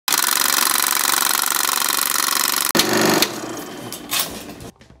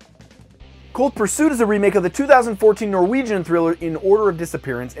Cold Pursuit is a remake of the 2014 Norwegian thriller In Order of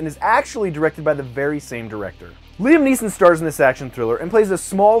Disappearance and is actually directed by the very same director. Liam Neeson stars in this action thriller and plays a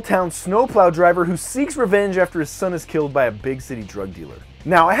small-town snowplow driver who seeks revenge after his son is killed by a big-city drug dealer.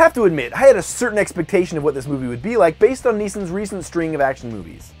 Now, I have to admit, I had a certain expectation of what this movie would be like based on Neeson's recent string of action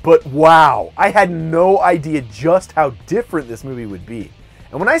movies. But wow, I had no idea just how different this movie would be.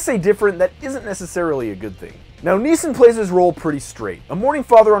 And when I say different, that isn't necessarily a good thing. Now, Neeson plays his role pretty straight, a mourning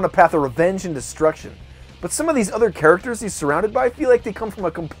father on a path of revenge and destruction. But some of these other characters he's surrounded by feel like they come from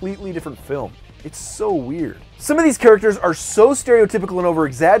a completely different film. It's so weird. Some of these characters are so stereotypical and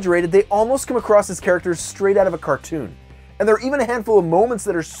over-exaggerated, they almost come across as characters straight out of a cartoon. And there are even a handful of moments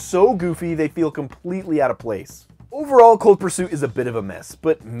that are so goofy they feel completely out of place. Overall, Cold Pursuit is a bit of a mess,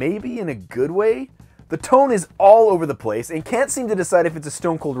 but maybe in a good way? The tone is all over the place and can't seem to decide if it's a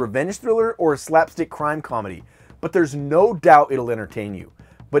stone-cold revenge thriller or a slapstick crime comedy, but there's no doubt it'll entertain you.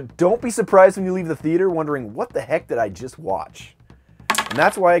 But don't be surprised when you leave the theater wondering, what the heck did I just watch? And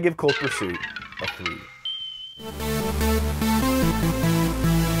that's why I give Cold Pursuit a 3.